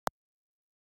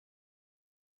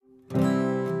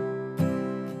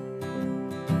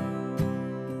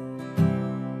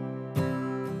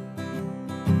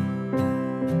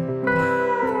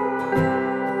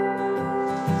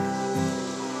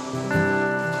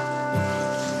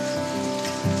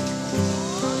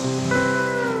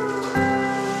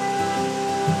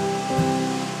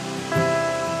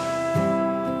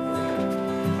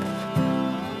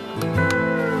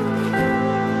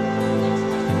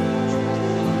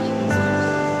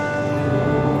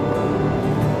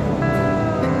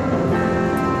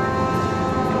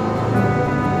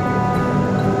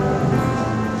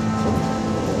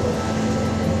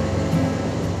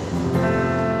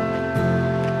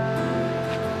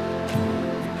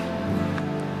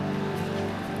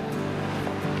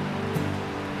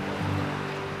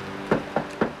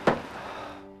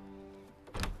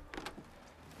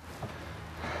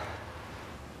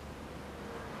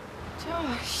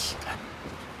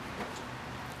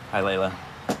Hi, Layla.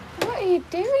 What are you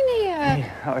doing here? Hey,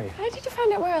 how are you? How did you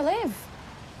find out where I live?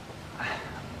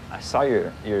 I saw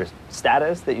your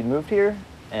status that you'd moved here,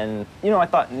 and, you know, I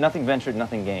thought nothing ventured,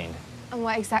 nothing gained. And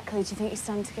what exactly do you think you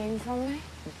stand to gain from me?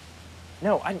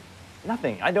 No,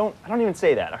 nothing. I don't even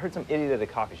say that. I heard some idiot at a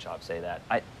coffee shop say that.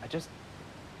 I just...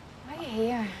 Why are you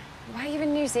here? Why are you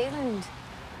in New Zealand?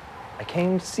 I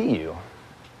came to see you.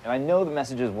 And I know the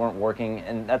messages weren't working,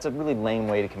 and that's a really lame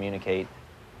way to communicate,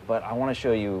 but I want to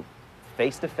show you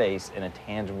face to face in a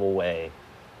tangible way.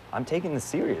 I'm taking this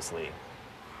seriously.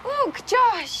 Look,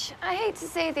 Josh, I hate to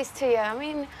say this to you. I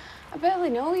mean, I barely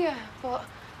know you, but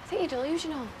I think you're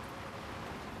delusional.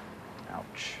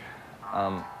 Ouch.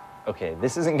 Okay,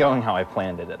 this isn't going how I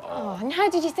planned it at all. Oh, and how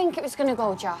did you think it was going to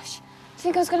go, Josh? Do you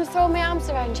think I was going to throw my arms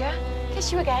around you,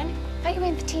 kiss you again, let you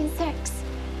in for teen sex?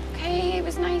 Okay, it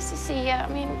was nice to see you. I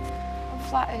mean, I'm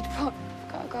flattered, but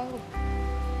I've got to go.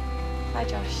 Bye,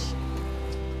 Josh.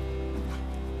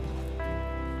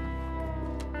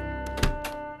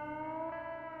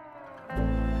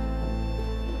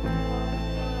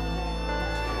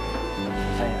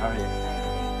 Hey, how are you?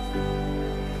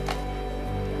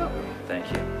 Cool. Thank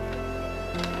you.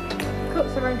 Cool,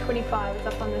 so room 25 is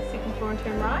up on the second floor and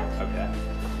turn right. Okay.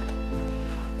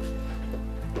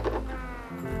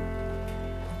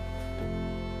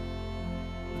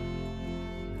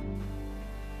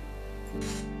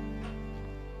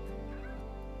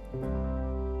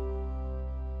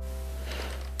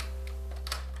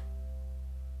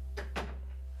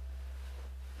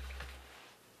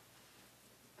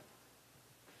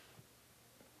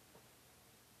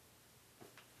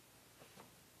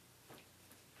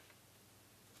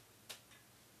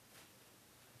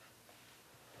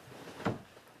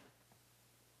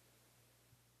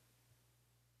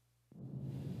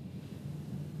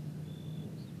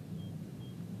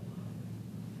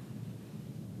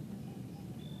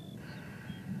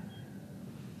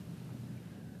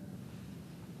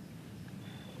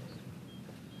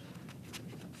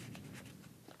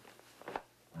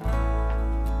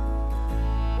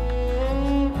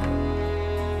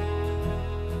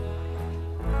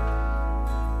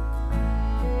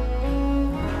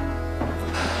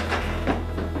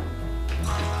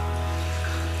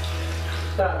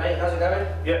 Start, mate. How's it going?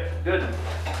 Yeah, good.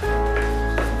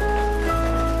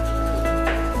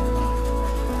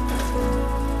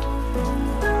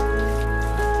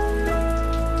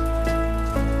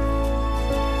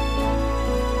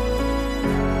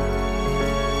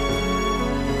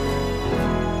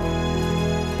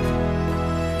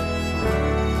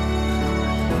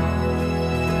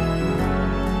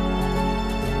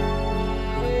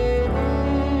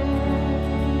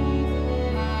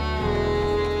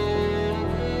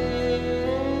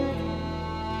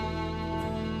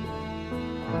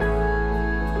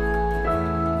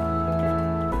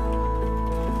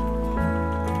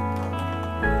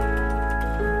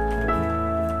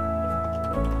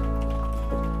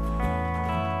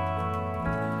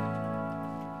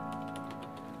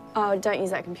 Oh, don't use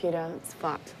that computer. It's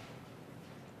fucked.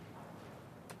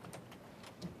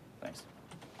 Thanks.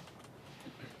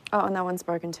 Oh, and that one's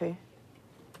broken too.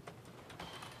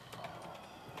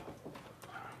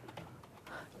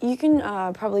 You can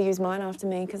probably use mine after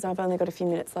me because I've only got a few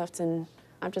minutes left and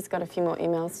I've just got a few more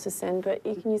emails to send, but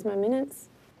you can use my minutes.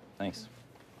 Thanks.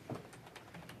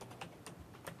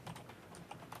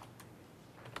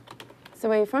 So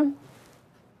where are you from?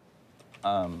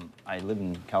 I live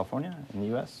in California, in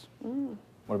the US. Mm.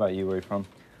 What about you? Where are you from?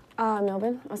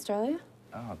 Melbourne, Australia.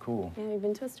 Oh, cool. Yeah, you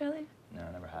been to Australia? No,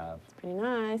 I never have. It's pretty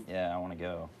nice. Yeah, I want to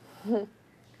go.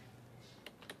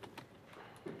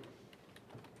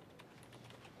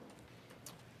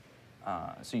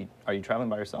 So are you traveling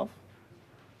by yourself?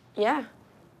 Yeah.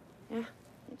 Yeah,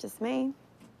 just me.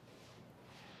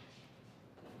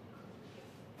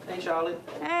 Hey, Charlie.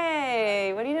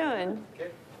 Hey, what are you doing?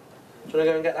 Okay. Do you want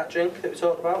to go and get that drink that we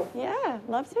talked about? Yeah,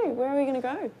 love to. Where are we going to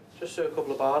go? Just to a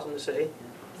couple of bars in the city.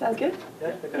 Sounds good. Yeah,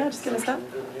 okay. Yeah, just give us that.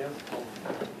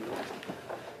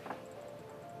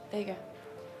 There you go.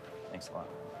 Thanks a lot.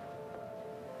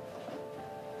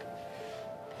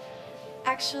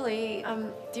 Actually,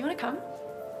 do you want to come?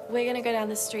 We're going to go down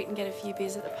the street and get a few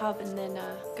beers at the pub and then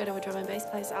go to a drum and bass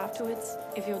place afterwards,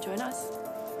 if you'll join us.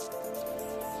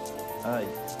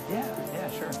 Yeah,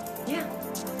 sure. Yeah,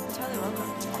 you're totally welcome.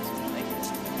 Awesome, thank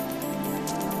you.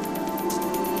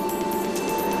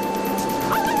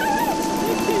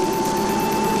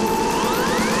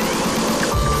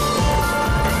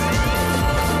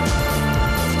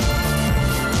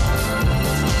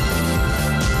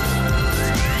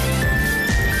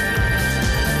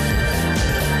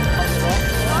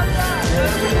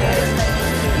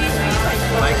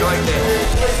 Mike, go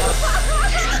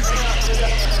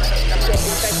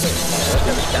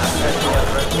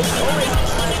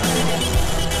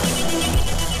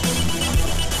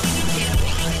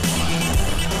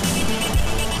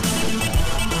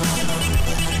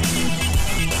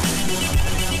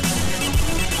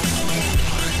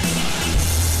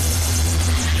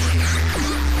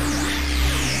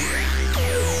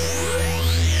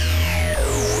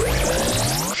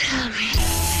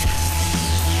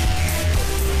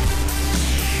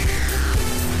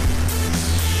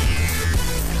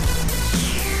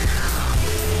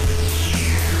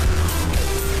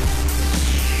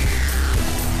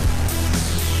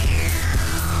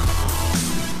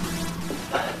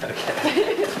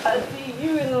Okay. I'll see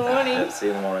you in the morning. See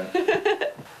you in the morning.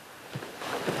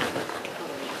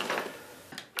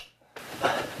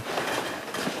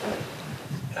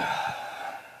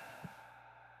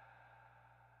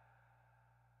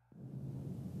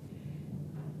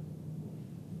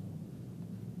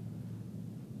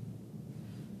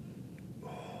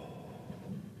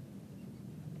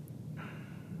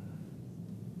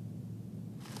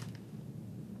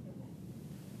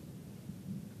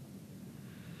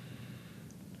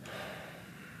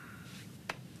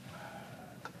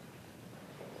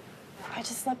 I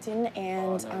just slept in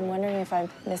and I'm wondering if I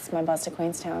missed my bus to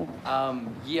Queenstown.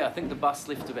 Yeah, I think the bus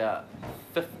left about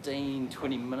 15,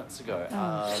 20 minutes ago.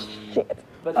 Shit.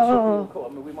 But it's really cool. I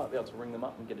mean, we might be able to ring them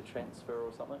up and get a transfer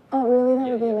or something. Oh, really?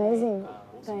 That would be amazing.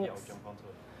 Awesome. Yeah, Thanks. we'll jump onto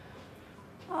it.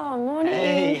 Oh, morning.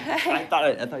 Hey, I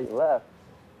thought you left.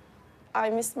 I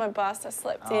missed my bus. I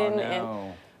slept Oh, in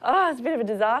no. and it's a bit of a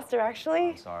disaster,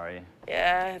 actually. I'm sorry.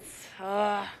 Yeah, it's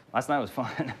Last night was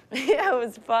fun. yeah, it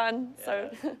was fun.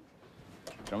 So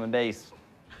Drum and bass.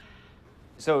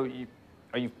 So,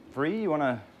 are you free? You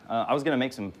wanna? I was gonna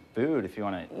make some food if you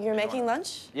wanna. you're making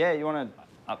lunch? Yeah, you wanna?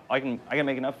 I can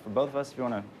make enough for both of us if you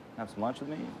wanna have some lunch with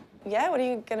me. Yeah. What are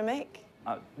you gonna make?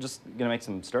 Just gonna make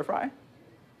some stir fry.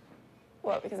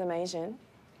 What? Because I'm Asian.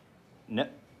 No.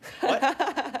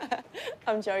 What?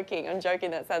 I'm joking. I'm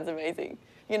joking. That sounds amazing.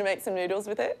 You're gonna make some noodles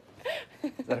with it?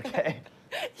 Is that okay?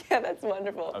 Yeah, that's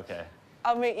wonderful. Okay.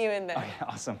 I'll meet you in there. Okay,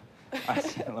 awesome. I'll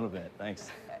see you in a little bit. Thanks.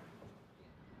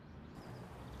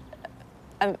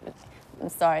 I'm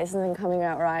sorry, this isn't coming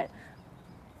out right.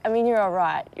 I mean, you're all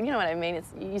right. You know what I mean?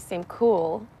 You seem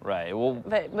cool. Right. Well.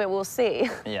 But we'll see.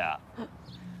 Yeah.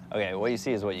 Okay. What you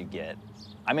see is what you get.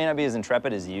 I may not be as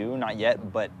intrepid as you, not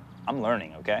yet, but I'm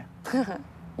learning. Okay.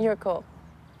 You're cool.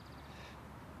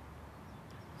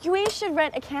 We should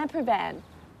rent a camper van.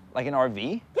 Like an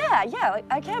RV? Yeah, like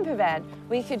a camper van.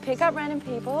 We could pick up random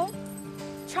people,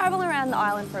 travel around the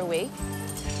island for a week,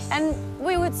 and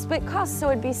we would split costs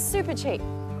so it'd be super cheap.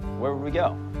 Where would we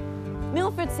go?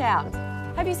 Milford Sound.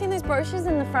 Have you seen those brochures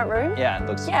in the front room? Yeah, it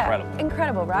looks incredible.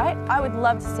 Incredible, right? I would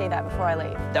love to see that before I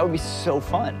leave. That would be so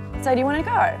fun. So do you want to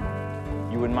go?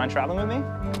 You wouldn't mind traveling with me?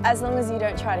 As long as you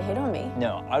don't try to hit on me.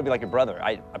 No, I would be like your brother.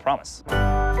 I promise.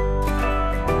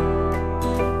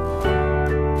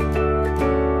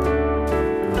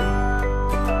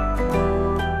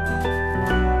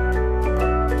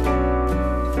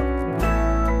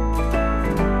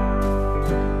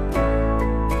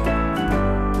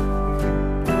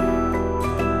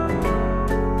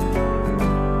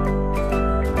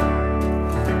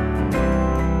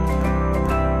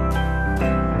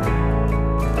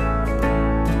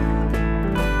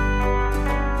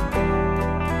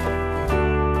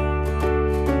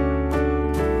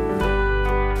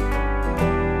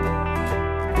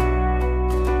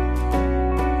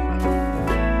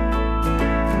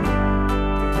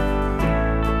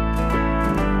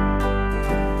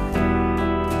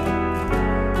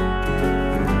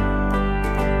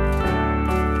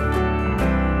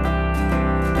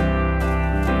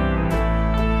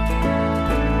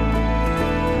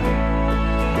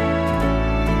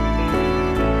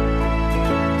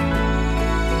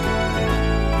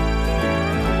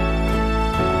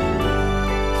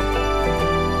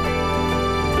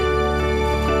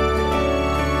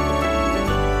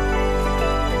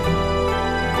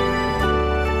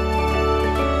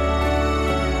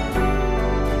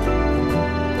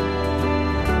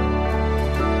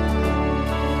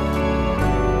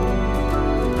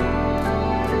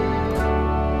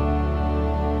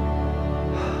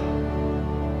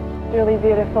 Really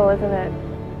beautiful, isn't it?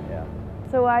 Yeah.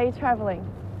 So why are you traveling?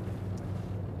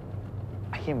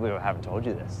 I can't believe I haven't told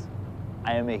you this.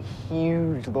 I am a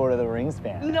huge Lord of the Rings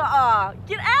fan. Nuh-uh.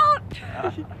 Get out!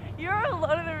 You're a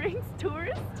Lord of the Rings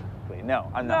tourist? Wait,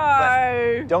 no, I'm not.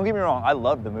 No. But don't get me wrong, I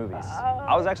love the movies.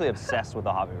 I was actually obsessed with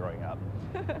The Hobbit growing up.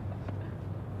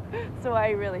 So why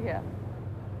are you really here?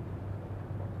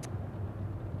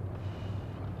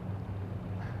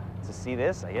 To see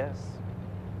this, I guess.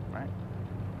 Right?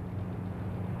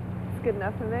 It's good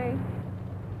enough for me.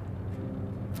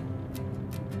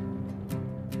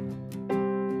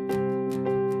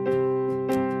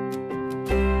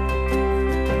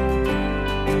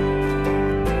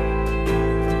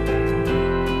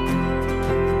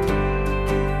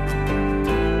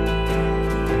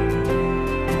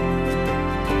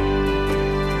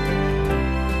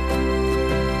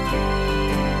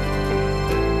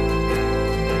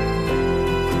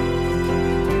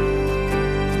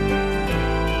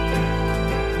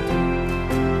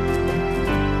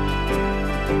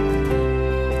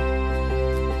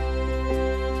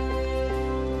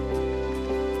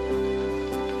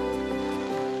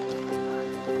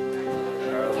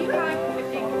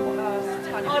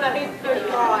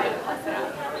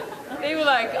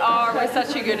 we're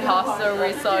such a good hostel,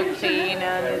 we're so clean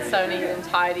and it's so neat and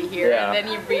tidy here. Yeah. And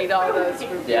then you read all those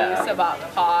reviews about the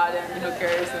pod and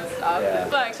hookers and stuff. Yeah.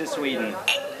 It's like, To Sweden.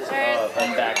 And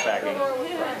backpacking.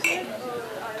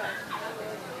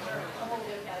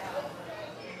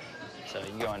 So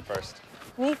you go in first.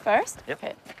 Me first? Yep.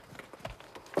 Okay.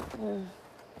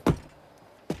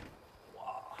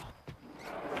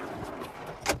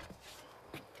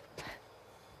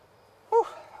 Whew,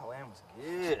 the land was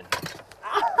good.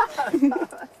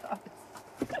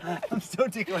 I'm so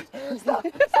ticklish. Stop.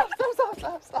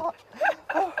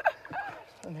 Oh,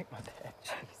 I nicked my bed.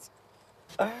 Jeez.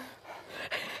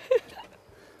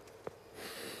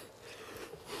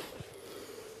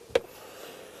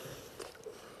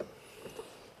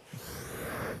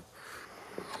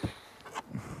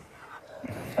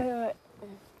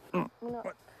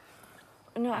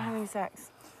 We're not having sex.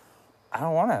 I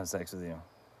don't want to have sex with you.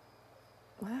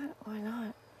 What? Why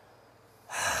not?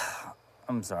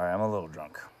 I'm sorry, I'm a little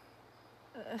drunk.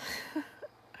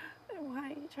 Why are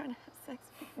you trying to have sex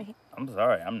with me? I'm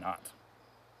sorry, I'm not.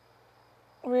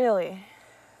 Really?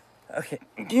 Okay,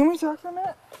 can we talk for a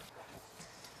minute?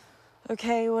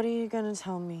 Okay, what are you gonna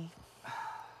tell me?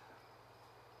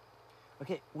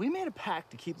 Okay, we made a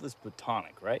pact to keep this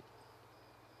platonic, right?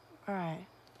 All right.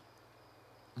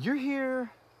 You're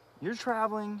here, you're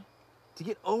traveling to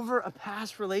get over a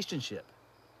past relationship.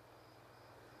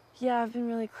 Yeah, I've been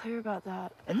really clear about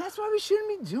that. And that's why we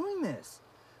shouldn't be doing this.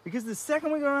 Because the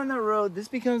second we go on that road, this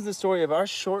becomes the story of our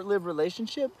short-lived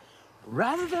relationship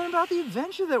rather than about the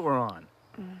adventure that we're on.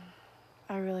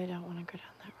 I really don't want to go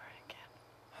down that road again.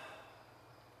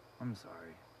 I'm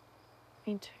sorry.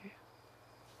 Me too.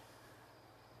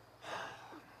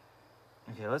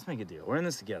 Okay, let's make a deal. We're in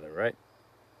this together, right?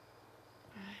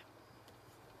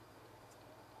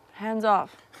 Hands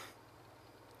off.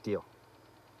 Deal.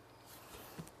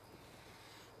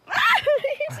 What are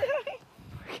you doing?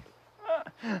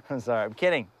 I'm sorry, I'm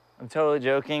kidding. I'm totally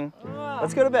joking.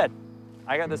 Let's go to bed.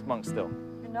 I got this bunk still.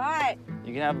 Good night.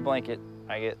 You can have a blanket.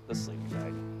 I get the sleeping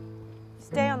bag.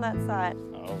 Stay on that side.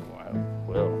 Oh, I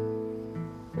will.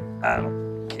 I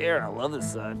don't care. I love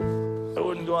this side. I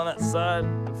wouldn't go on that side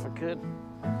if I could,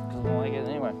 because I don't like it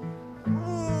anyway.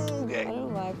 Okay. I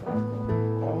don't like that.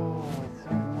 Oh, it's so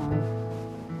warm.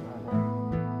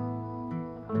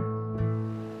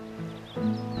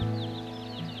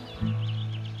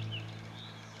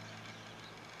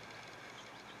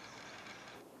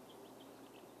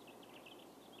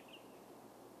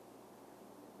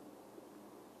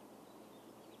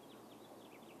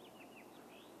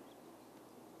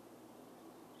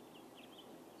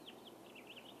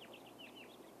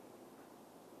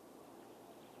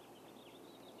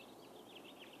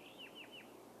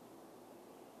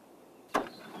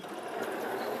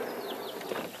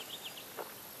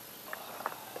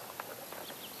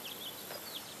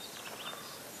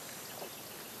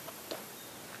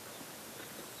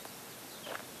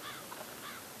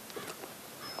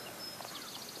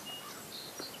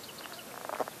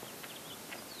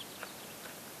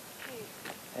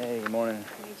 Hey, good morning. I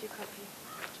need your coffee.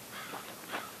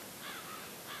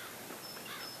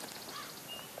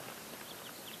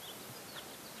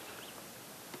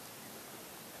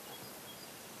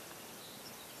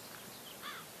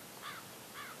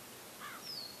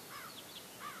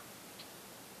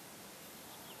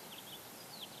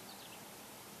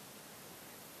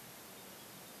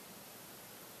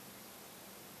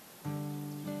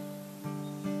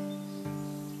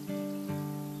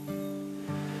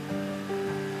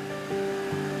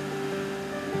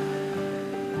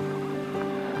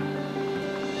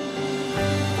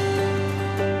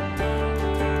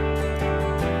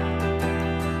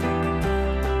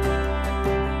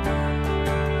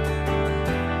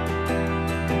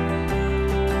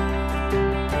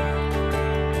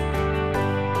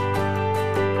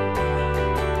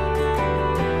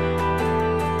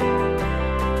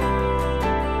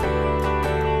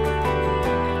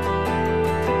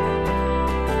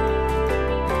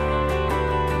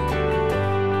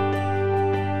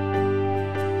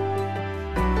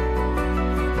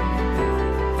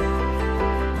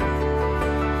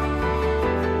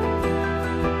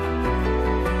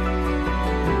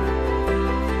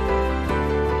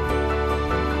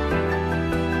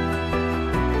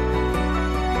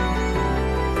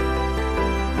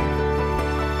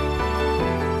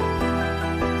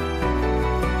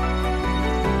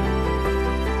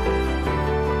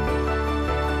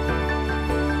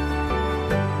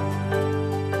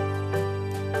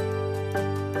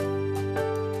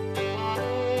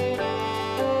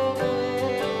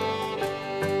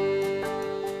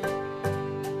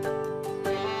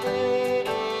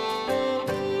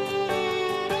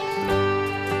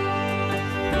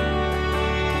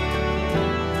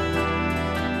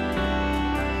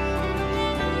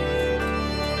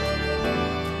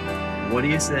 what do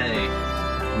you say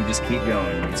we just keep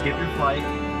going? We skip your flight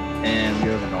and we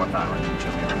go to the North Island and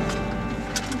show me around.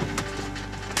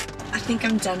 I think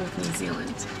I'm done with New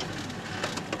Zealand.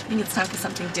 I think it's time for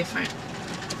something different.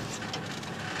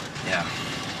 Yeah.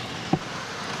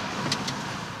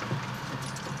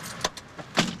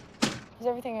 Is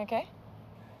everything okay?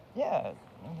 Yeah,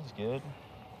 everything's good.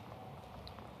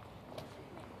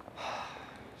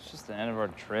 It's just the end of our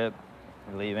trip.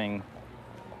 We're leaving.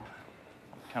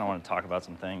 Kind of want to talk about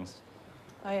some things.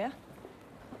 Oh, yeah?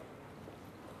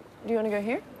 Do you want to go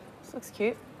here? This looks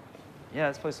cute. Yeah,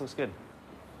 this place looks good.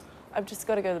 I've just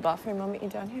got to go to the bathroom. I'll meet you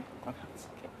down here. Okay.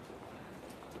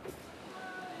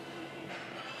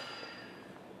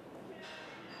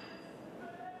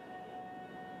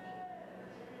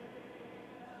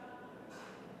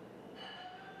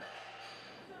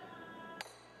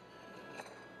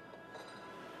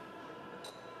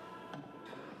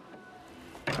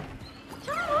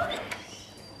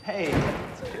 Hey,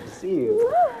 it's good to see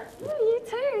you. Yeah, you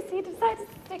too. So you decided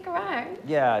to stick around.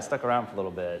 Yeah, I stuck around for a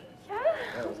little bit. Yeah.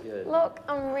 That was good. Look,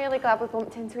 I'm really glad we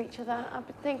bumped into each other. I've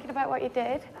been thinking about what you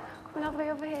did, coming all the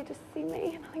way over here just to see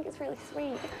me, and I think it's really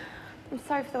sweet. I'm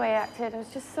sorry for the way I acted. I was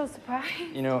just so surprised.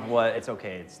 You know what? It's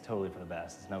okay. It's totally for the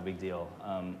best. It's no big deal.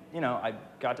 You know, I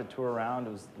got to tour around.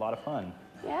 It was a lot of fun.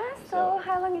 Yeah. So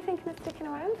how long are you thinking of sticking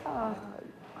around for?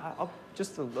 I'll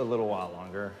just a little while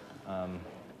longer.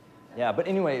 Yeah, but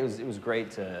anyway, it was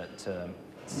great to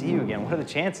see you again. What are the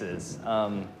chances?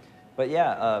 But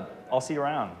yeah, I'll see you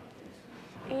around.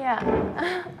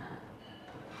 Yeah.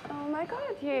 Oh my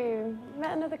God, you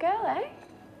met another girl, eh?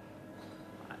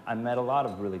 I met a lot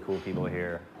of really cool people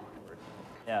here.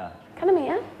 Yeah. Can I meet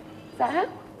her? Is that her?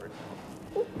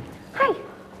 Hi.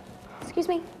 Excuse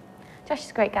me. Josh is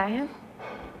a great guy, huh?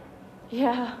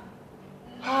 Yeah.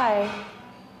 Hi.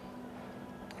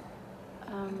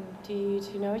 Do you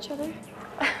two know each other?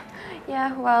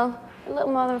 Yeah, well, a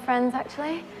little more than friends,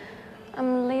 actually.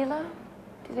 I'm Leela.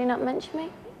 Did he not mention me?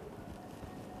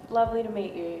 Lovely to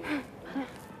meet you.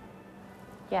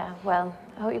 Yeah, well,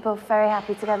 I hope you're both very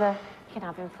happy together. You can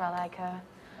have him for all I care.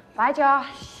 Bye,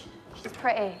 Josh. She's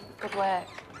pretty. Good work.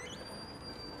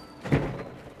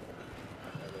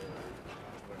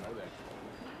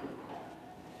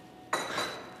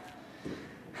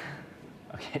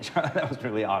 Okay, Charlotte, that was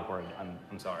really awkward.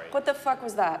 I'm sorry. What the fuck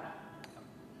was that?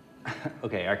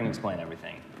 Okay, I can explain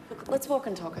everything. Look, let's walk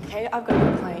and talk, okay? I've got to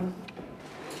get a plane.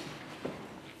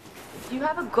 You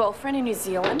have a girlfriend in New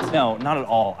Zealand? No, not at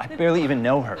all. I barely even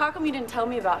know her. How come you didn't tell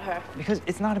me about her? Because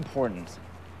it's not important.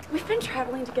 We've been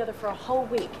traveling together for a whole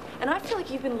week, and I feel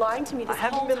like you've been lying to me this whole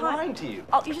time. I haven't been lying to you.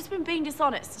 Oh, you've just been being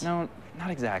dishonest. No,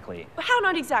 not exactly. Well, how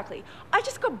not exactly? I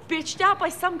just got bitched out by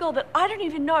some girl that I don't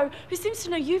even know who seems to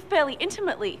know you fairly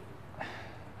intimately.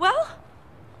 Well?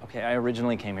 Okay, I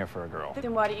originally came here for a girl.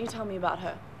 Then why didn't you tell me about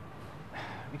her?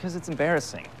 Because it's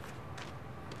embarrassing.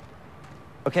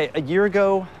 Okay, a year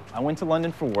ago, I went to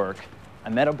London for work. I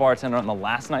met a bartender on the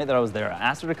last night that I was there. I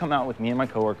asked her to come out with me and my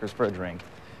coworkers for a drink,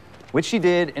 which she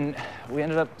did, and we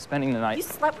ended up spending the night. You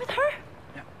slept with her?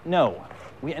 No,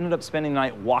 we ended up spending the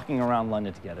night walking around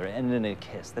London together. It ended in a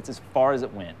kiss. That's as far as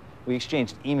it went. We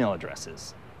exchanged email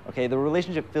addresses. Okay, the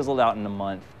relationship fizzled out in a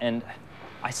month, and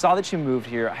I saw that she moved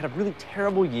here. I had a really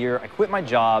terrible year. I quit my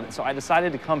job, so I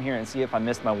decided to come here and see if I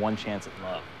missed my one chance at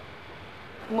love.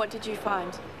 And what did you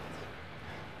find?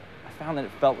 I found that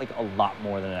it felt like a lot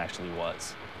more than it actually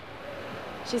was.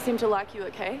 She seemed to like you,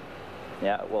 okay?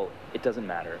 Yeah, well, it doesn't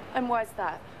matter. And why's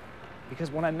that?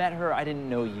 Because when I met her, I didn't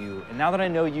know you. And now that I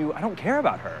know you, I don't care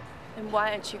about her. And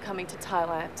why aren't you coming to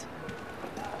Thailand?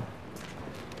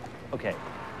 Okay,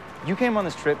 you came on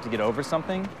this trip to get over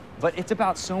something, but it's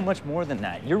about so much more than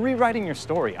that. You're rewriting your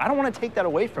story. I don't want to take that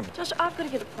away from you. Josh, I've got to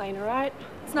get a plane, all right?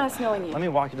 It's nice knowing you. Let me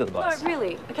walk you to the bus. No,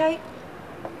 really, okay?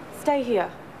 Stay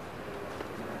here.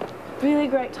 Really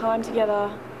great time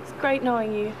together. It's great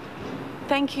knowing you.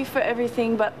 Thank you for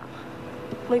everything, but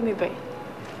leave me be.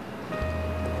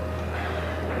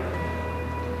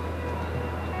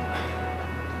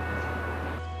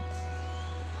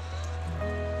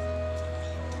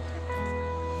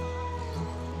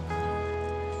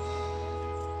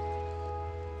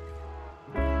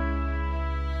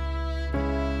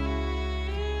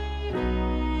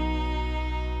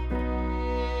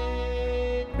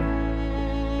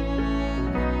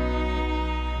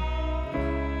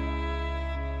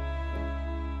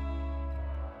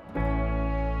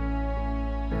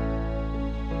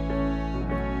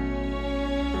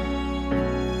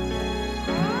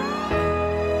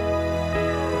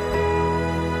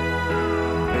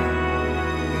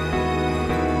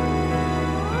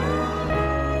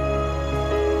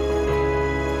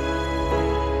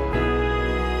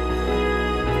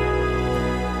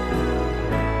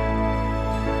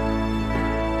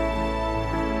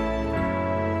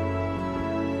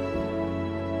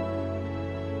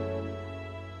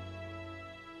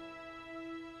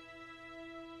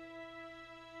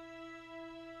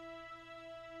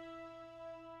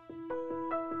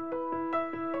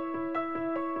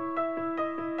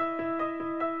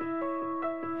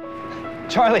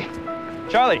 Charlie!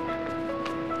 Charlie!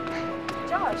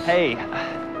 Josh. Hey.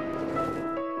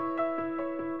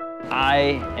 I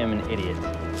am an idiot.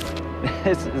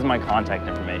 This is my contact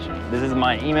information. This is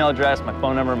my email address, my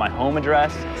phone number, my home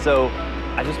address. So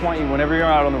I just want you, whenever you're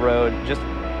out on the road, just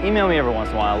email me every once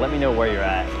in a while. Let me know where you're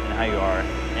at and how you are.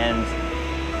 And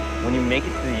when you make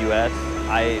it to the US,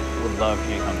 I would love for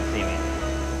you to come and see me.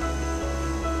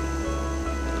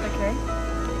 Okay.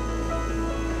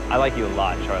 I like you a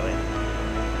lot, Charlie.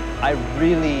 I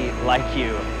really like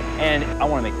you. And I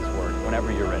want to make this work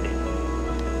whenever you're ready.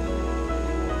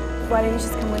 Why don't you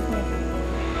just come with me?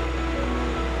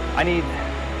 I need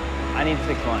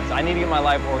 6 months. I need to get my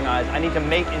life organized. I need to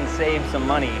make and save some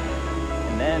money.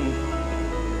 And then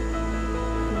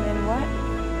what?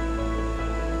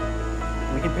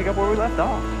 we can pick up where we left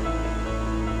off.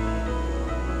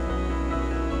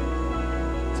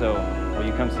 So, will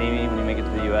you come see me when you make it to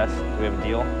the US? Do we have a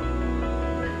deal?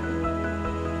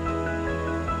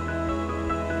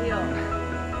 Deal.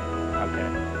 Okay.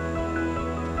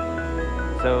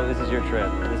 So this is your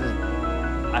trip.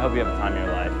 I hope you have the time of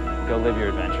your life. Go live your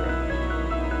adventure.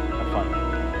 Have fun.